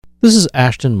This is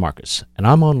Ashton Marcus, and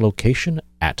I'm on location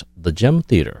at the Gem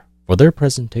Theater for their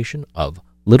presentation of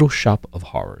Little Shop of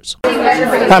Horrors.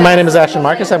 Hi, my name is Ashton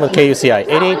Marcus. I'm with KUCI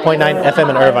 88.9 FM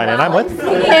in Irvine, and I'm with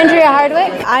Andrea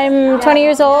Hardwick. I'm 20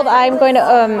 years old. I'm going to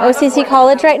OCC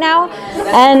college right now,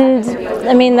 and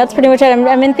I mean that's pretty much it.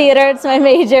 I'm in theater. It's my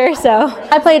major, so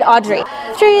I played Audrey.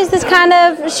 Audrey is this kind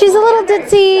of, she's a little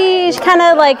ditzy. She's kind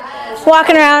of like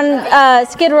walking around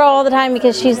Skid Row all the time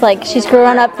because she's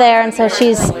grown up there, and so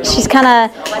she's kind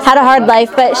of had a hard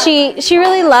life, but she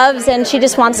really loves, and she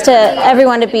just wants to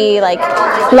everyone to be like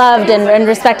loved and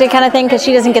respected kind of thing, because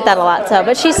she doesn't get that a lot. So,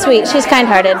 but she's sweet. She's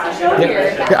kind-hearted.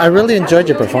 Yeah, I really enjoyed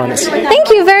your performance. Thank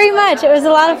you very much. It was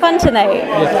a lot of fun tonight.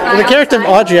 Yeah. The character of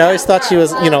Audrey, I always thought she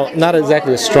was, not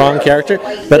exactly a strong character,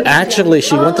 but actually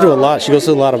she went through a lot. She goes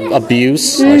through a lot of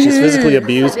abuse. Mm-hmm. Like she's physically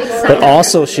abused, but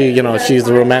also she's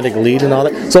the romantic lead and all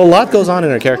that. So a lot goes on in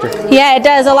her character. Yeah, it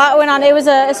does. A lot went on. It was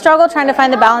a struggle trying to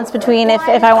find the balance between if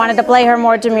I wanted to play her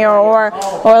more demure or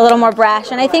a little more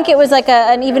brash. And I think it was like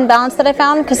an even balance that I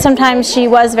found, because sometimes she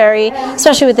was very,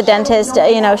 especially with the dentist,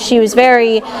 she was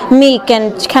very meek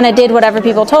and kind of did whatever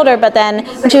people told her. But then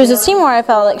when she was with Seymour, I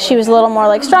felt like she was a little more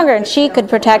like stronger, and she could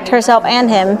protect herself and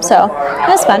him. So it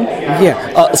was fun.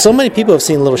 Yeah. So many people have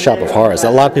seen Little Shop of Horrors. A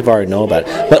lot of people already know about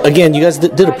it. But again, you guys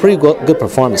did a pretty good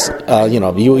performance.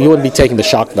 You wouldn't be taking the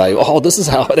shock value. Oh, this is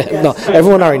how it ends. No,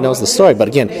 everyone already knows the story. But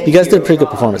again, you guys did a pretty good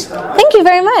performance. Thank you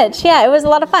very much. Yeah, it was a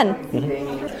lot of fun.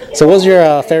 Mm-hmm. So what was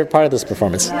your favorite part of this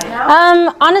performance?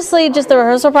 Honestly, just the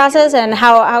rehearsal process and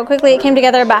how quickly it came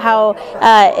together, about how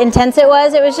intense it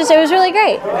was. It was really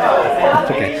great.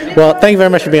 Okay. Well, thank you very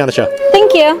much for being on the show.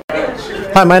 Thank you.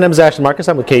 Hi, my name is Ashton Marcus.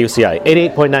 I'm with KUCI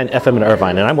 88.9 FM in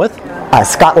Irvine, and I'm with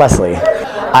Scott Leslie.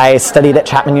 I studied at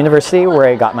Chapman University, where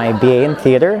I got my BA in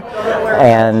theater,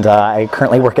 and I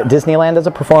currently work at Disneyland as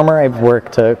a performer. I've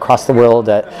worked across the world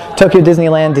at Tokyo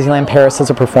Disneyland, Disneyland Paris as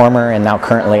a performer, and now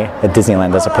currently at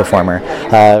Disneyland as a performer.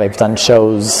 I've done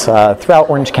shows throughout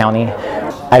Orange County.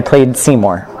 I played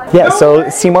Seymour. Yeah, so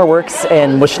Seymour works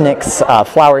in Mushnick's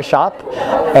flower shop,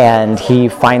 and he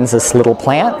finds this little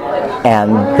plant,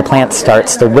 and the plant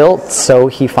starts to wilt, so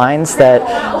he finds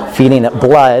that feeding it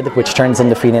blood, which turns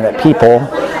into feeding it people,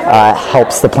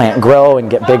 helps the plant grow and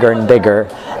get bigger and bigger,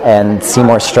 and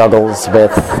Seymour struggles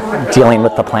with dealing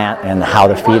with the plant and how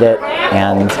to feed it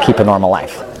and keep a normal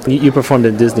life. You performed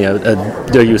in Disney.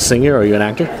 Are you a singer or are you an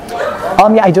actor?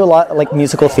 Yeah, I do a lot like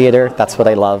musical theater. That's what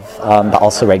I love, but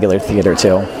also regular theater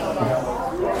too.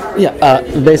 Yeah,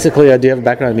 basically, do you have a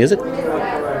background in music?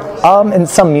 In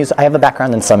some music, I have a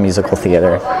background in some musical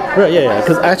theater. Right, yeah.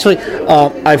 Because actually,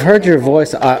 I've heard your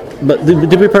voice, but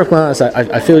to be perfectly honest,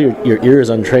 I feel your ear is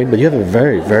untrained, but you have a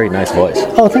very, very nice voice.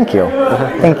 Oh, thank you.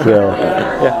 Thank you.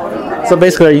 Yeah. So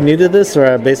basically, are you new to this,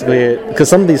 or basically, because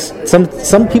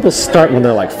some people start when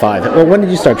they're like 5. Well, when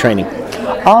did you start training?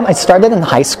 I started in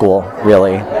high school,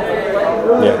 really.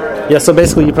 Yeah. Yeah, so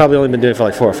basically you've probably only been doing it for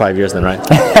like 4 or 5 years then, right?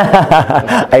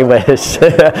 I wish.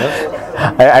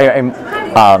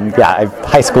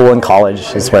 High school and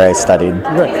college is where I studied.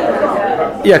 Right.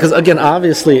 Yeah, because again,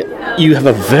 obviously, you have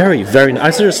a very, very, I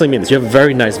seriously mean this, you have a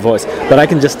very nice voice, but I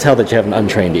can just tell that you have an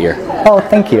untrained ear. Oh,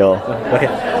 thank you.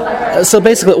 Okay. So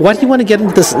basically, why do you want to get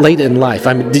into this late in life?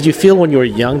 I mean, did you feel when you were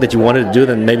young that you wanted to do it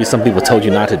and maybe some people told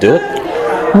you not to do it?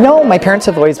 No, my parents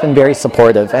have always been very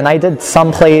supportive, and I did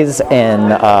some plays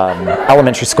in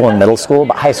elementary school and middle school,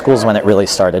 but high school is when it really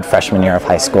started, freshman year of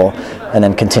high school, and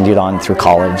then continued on through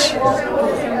college.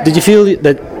 Did you feel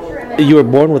that you were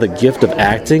born with a gift of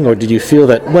acting, or did you feel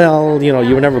that,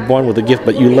 you were never born with a gift,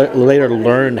 but you later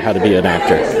learned how to be an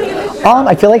actor?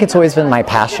 I feel like it's always been my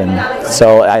passion.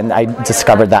 So I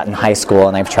discovered that in high school,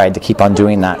 and I've tried to keep on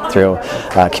doing that through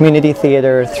community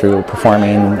theater, through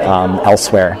performing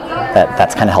elsewhere.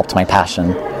 That's kind of helped my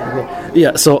passion.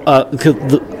 Yeah, so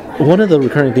one of the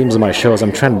recurring themes of my show is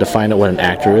I'm trying to define what an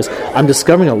actor is. I'm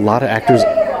discovering a lot of actors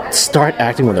start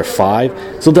acting when they're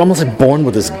 5, so they're almost like born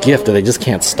with this gift that they just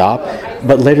can't stop,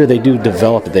 but later they do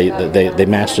develop it, they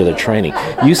master their training.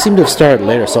 You seem to have started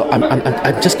later, so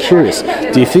I'm just curious,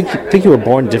 do you think you were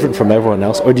born different from everyone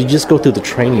else, or did you just go through the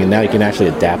training and now you can actually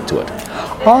adapt to it?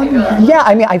 Yeah,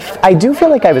 I mean, I do feel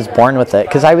like I was born with it,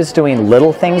 because I was doing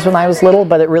little things when I was little,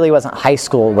 but it really wasn't high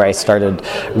school where I started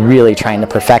really trying to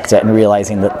perfect it and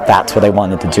realizing that that's what I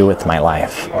wanted to do with my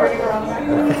life.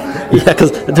 Yeah,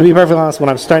 because to be perfectly honest, when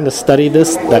I'm starting to study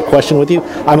that question with you,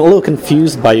 I'm a little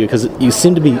confused by you, because you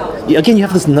seem to be, again, you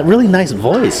have this really nice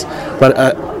voice, but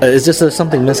it's just there's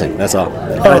something missing, that's all.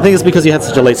 And I think it's because you had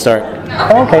such a late start.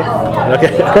 Okay.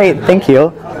 Great, thank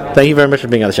you. Thank you very much for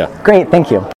being on the show. Great,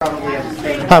 thank you.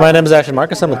 Hi, my name is Ashton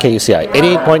Marcus. I'm with KUCI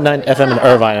 88.9 FM in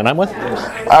Irvine, and I'm with?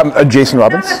 I'm Jason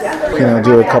Robbins.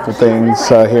 Do a couple things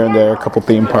here and there, a couple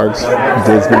theme parks,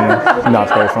 Disney, not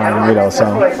very fun,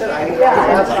 so.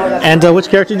 And which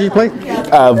character did you play?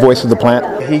 Voice of the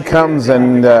Plant. He comes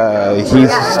and he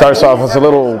starts off as a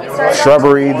little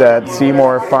shrubbery that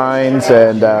Seymour finds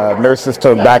and nurses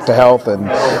to back to health, and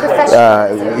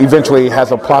eventually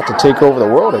has a plot to take over the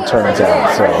world, it turns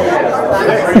out. So.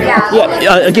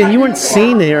 Yeah. Again, you weren't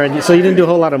seen here, and so you didn't do a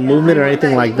whole lot of movement or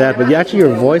anything like that. But actually,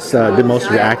 your voice did most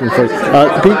of your acting for you.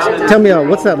 Can you tell me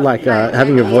what's that like,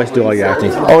 having your voice do all your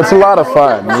acting? Oh, it's a lot of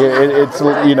fun. It's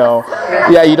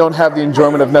you don't have the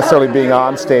enjoyment of necessarily being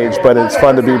on stage, but it's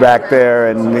fun to be back there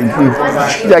and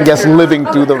I guess living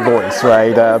through the voice,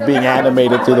 right? Being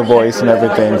animated through the voice and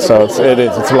everything. So it's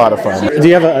a lot of fun. Do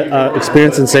you have an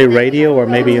experience in, say, radio or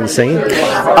maybe in singing?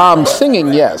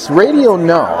 Singing, yes. Radio,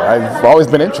 no. I've always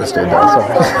been interested, though,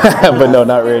 so. But no,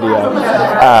 not radio.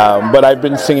 But I've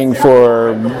been singing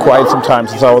for quite some time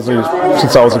since I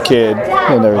was a kid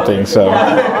and everything. So.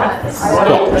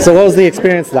 So what was the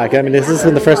experience like? I mean, has this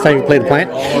been the first time you played the Plant?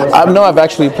 No, I've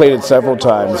actually played it several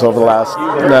times over the last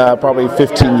probably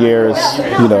 15 years.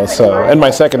 So, and my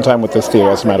second time with this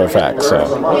theater, as a matter of fact.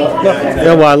 So.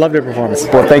 Yeah, well, I loved your performance.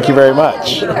 Well, thank you very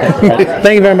much.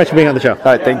 Thank you very much for being on the show. All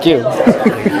right, thank you.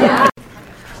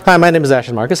 Hi, my name is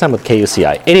Ashton Marcus. I'm with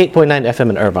KUCI 88.9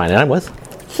 FM in Irvine, and I'm with?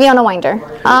 Fiona Winder.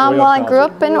 Well, I grew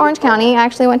up in Orange County. I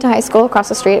actually went to high school across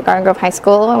the street at Garden Grove High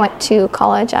School. I went to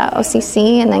college at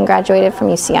OCC and then graduated from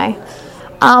UCI.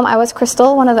 I was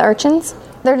Crystal, one of the urchins.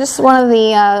 They're just one of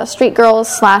the street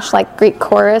girls / Greek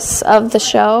chorus of the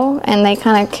show, and they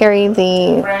kind of carry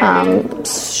the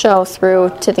show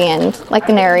through to the end, like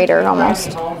the narrator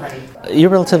almost. You're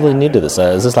relatively new to this.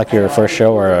 Is this like your first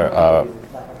show or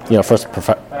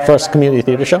first community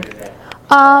theater show?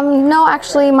 No,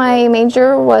 actually my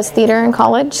major was theater in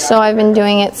college, so I've been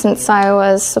doing it since I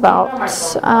was about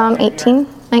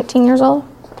 19 years old.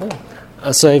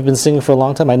 So you've been singing for a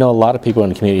long time? I know a lot of people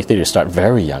in community theater start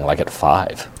very young, like at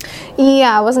 5.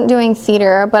 Yeah, I wasn't doing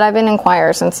theater, but I've been in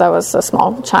choir since I was a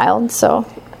small child, so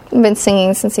I've been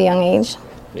singing since a young age.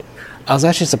 I was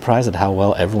actually surprised at how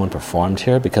well everyone performed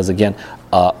here because, again,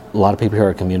 a lot of people here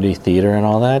are community theater and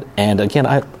all that. And again,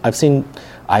 I've seen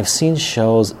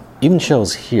shows, even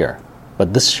shows here,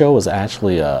 but this show was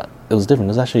actually it was different.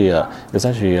 It was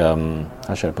actually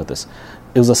how should I put this?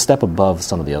 It was a step above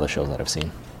some of the other shows that I've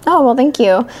seen. Oh, well, thank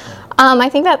you. I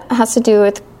think that has to do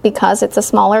with because it's a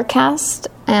smaller cast,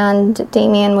 and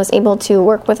Damien was able to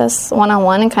work with us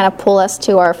one-on-one and kind of pull us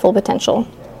to our full potential.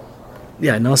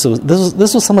 Yeah, no. So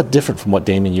this was somewhat different from what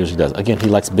Damien usually does. Again, he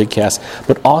likes big casts,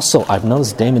 but also I've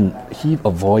noticed Damien, he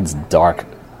avoids dark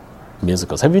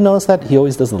musicals. Have you noticed that he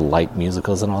always does the light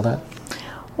musicals and all that?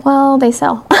 Well, they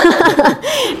sell,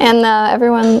 and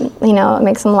everyone, it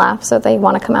makes them laugh, so they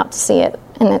want to come out to see it,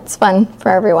 and it's fun for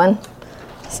everyone.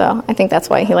 So I think that's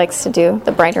why he likes to do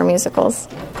the brighter musicals.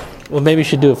 Well, maybe you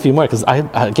should do a few more because I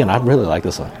really like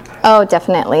this one. Oh,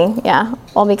 definitely. Yeah,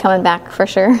 I'll be coming back for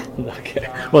sure. Okay.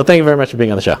 Well, thank you very much for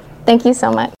being on the show. Thank you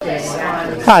so much.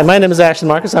 Hi, my name is Ashton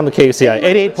Marcus. I'm with KUCI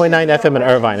 88.9 FM in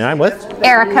Irvine, and I'm with?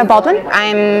 Erica Baldwin.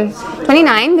 I'm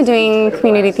 29, been doing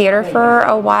community theater for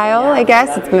a while, I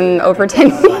guess. It's been over 10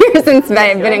 years since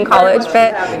I've been in college,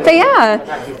 but yeah.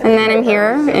 And then I'm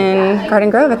here in Garden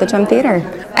Grove at the Gem Theater.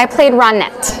 I played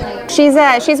Ronette.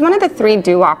 She's one of the 3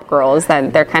 doo-wop girls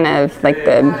that they're kind of like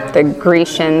the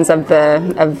Grecians of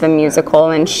the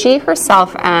musical, and she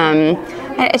herself,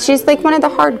 she's like one of the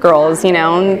hard girls,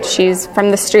 she's from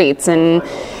the streets and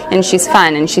she's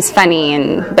fun and she's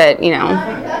funny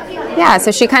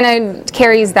so she kind of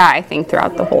carries that, I think,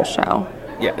 throughout the whole show.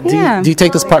 Yeah. Do you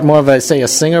take this part more of a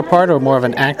singer part or more of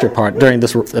an actor part during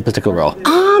this particular role?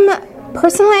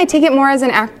 Personally, I take it more as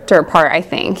an actor part, I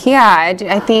think. Yeah,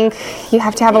 I think you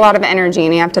have to have a lot of energy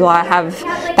and you have to have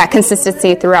that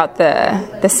consistency throughout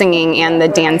the singing and the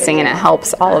dancing, and it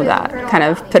helps all of that kind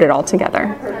of put it all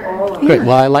together. Great.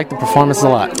 Well, I like the performance a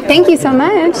lot. Thank you so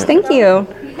much. Thank you.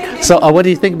 So what do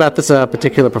you think about this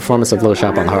particular performance of Little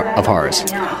Shop of Horrors?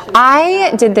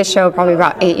 I did this show probably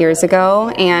about 8 years ago,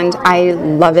 and I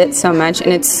love it so much,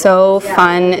 and it's so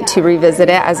fun to revisit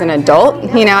it as an adult.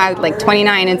 At like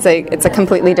 29, it's a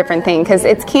completely different thing because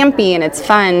it's campy and it's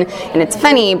fun and it's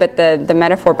funny, but the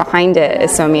metaphor behind it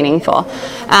is so meaningful.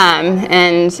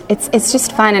 And it's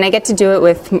just fun, and I get to do it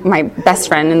with my best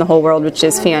friend in the whole world, which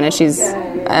is Fiona. She's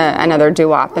another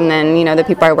doo-wop, and then the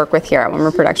people I work with here at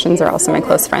Wimmer Productions are also my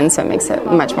close friends, so it makes it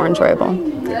much more enjoyable.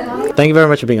 Thank you very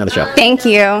much for being on the show. Thank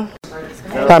you.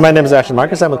 Hi, my name is Ashton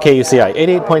Marcus. I'm with KUCI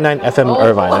 88.9 FM in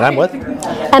Irvine, and I'm with?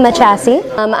 Emma Chassie.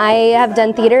 I have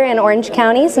done theater in Orange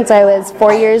County since I was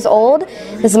 4 years old.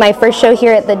 This is my first show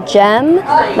here at the Gem,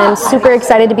 and I'm super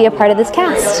excited to be a part of this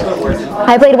cast.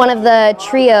 I played one of the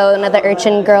trio, one of the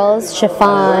urchin girls,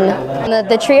 Chiffon.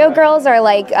 The trio girls are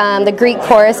like the Greek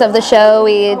chorus of the show.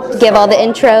 We give all the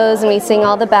intros and we sing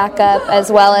all the backup,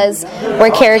 as well as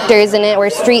we're characters in it. We're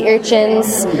street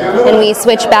urchins, and we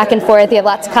switch back and forth. We have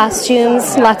lots of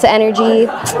costumes, lots of energy,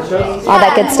 all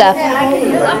that good stuff.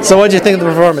 So what did you think of the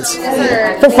performance?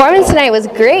 Performance tonight was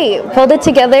great. Pulled it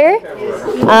together.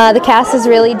 The cast is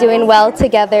really doing well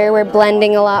together. We're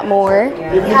blending a lot more,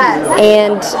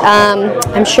 and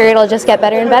I'm sure it'll just get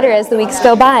better and better as the weeks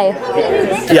go by.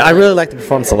 Yeah, I really liked the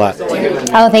performance a lot.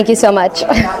 Oh, thank you so much.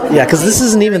 Yeah, because this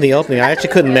isn't even the opening. I actually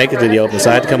couldn't make it to the opening, so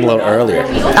I had to come a little earlier.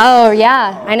 Oh,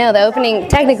 yeah, I know.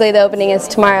 Technically the opening is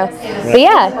tomorrow. But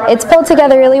yeah, it's pulled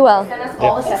together really well.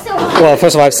 Yeah. Well,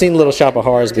 first of all, I've seen Little Shop of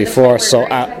Horrors before, so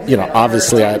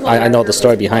obviously I know the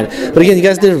story behind it. But again, you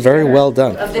guys did it very well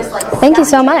done. Thank you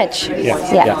so much.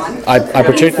 Yeah. I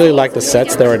particularly like the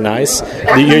sets; they were nice.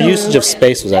 Your usage of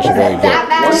space was actually very good.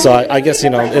 So I guess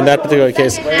in that particular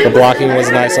case, the blocking was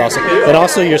nice also, and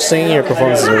also your singing, your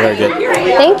performances were very good.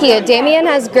 Thank you. Damien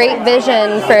has great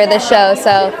vision for the show,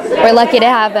 so we're lucky to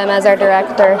have him as our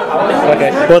director.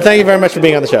 Okay. Well, thank you very much for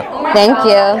being on the show. Thank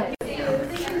you.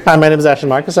 Hi, my name is Ashton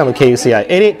Marcus. I'm with KUCI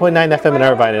 88.9 FM in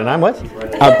Irvine, and I'm with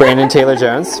Brandon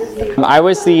Taylor-Jones. I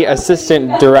was the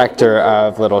assistant director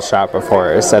of Little Shop of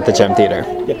Horrors at the Gem Theater.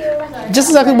 Just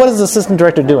exactly what does the assistant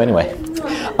director do anyway?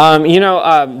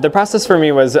 The process for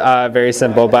me was very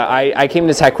simple, but I came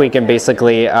to Tech Week and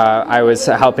basically I was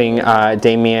helping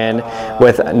Damien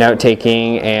with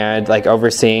note-taking and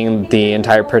overseeing the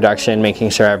entire production,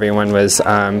 making sure everyone was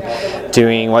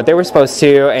doing what they were supposed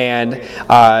to, and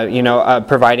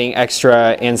providing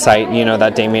extra insight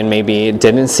that Damien maybe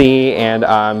didn't see,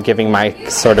 and giving my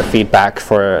sort of feedback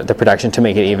for the production to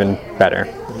make it even better.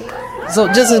 So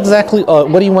just exactly,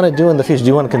 what do you want to do in the future? Do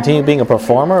you want to continue being a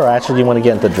performer, or actually do you want to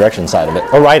get into the direction side of it,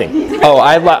 or writing? Oh,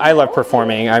 I love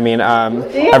performing. I mean,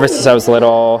 ever since I was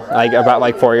little,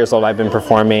 about 4 years old, I've been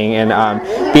performing, and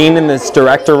being in this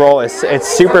director role, it's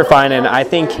super fun, and I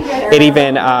think it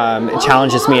even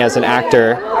challenges me as an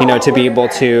actor, to be able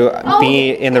to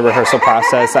be in the rehearsal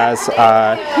process as,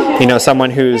 someone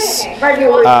who's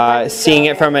seeing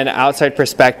it from an outside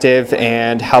perspective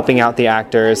and helping out the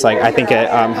actors. I think it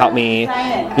helped me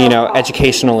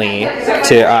educationally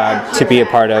to be a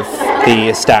part of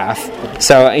the staff.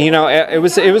 So it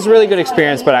was a really good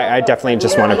experience, but I definitely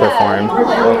just want to perform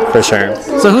for sure.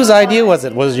 So whose idea was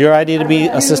it? Was it your idea to be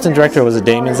assistant director, or was it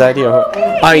Damien's idea?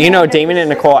 Damien and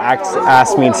Nicole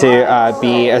asked me to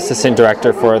be assistant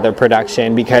director for the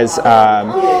production because I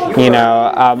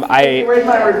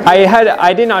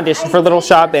didn't audition for Little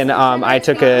Shop, and I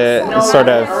took a sort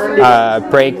of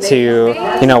break to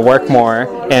work more,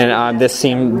 and this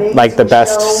seemed like the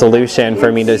best solution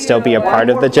for me to still be a part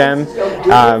of the Gem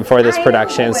for this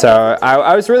production. So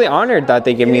I was really honored that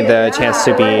they gave me the chance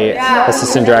to be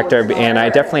assistant director, and I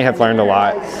definitely have learned a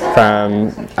lot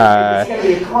from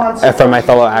my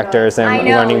fellow actors and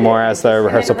learning more as the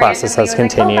rehearsal process has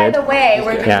continued.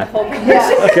 Yeah.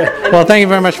 Okay. Well, thank you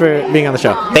very much for being on the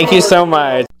show. Thank you so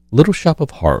much. Little Shop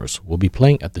of Horrors will be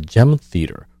playing at the Gem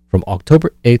Theater from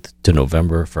October 8th to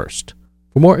November 1st.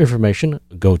 For more information,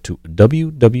 go to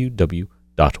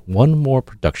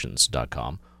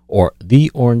www.onemoreproductions.com or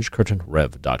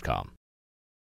theorangecurtainrev.com.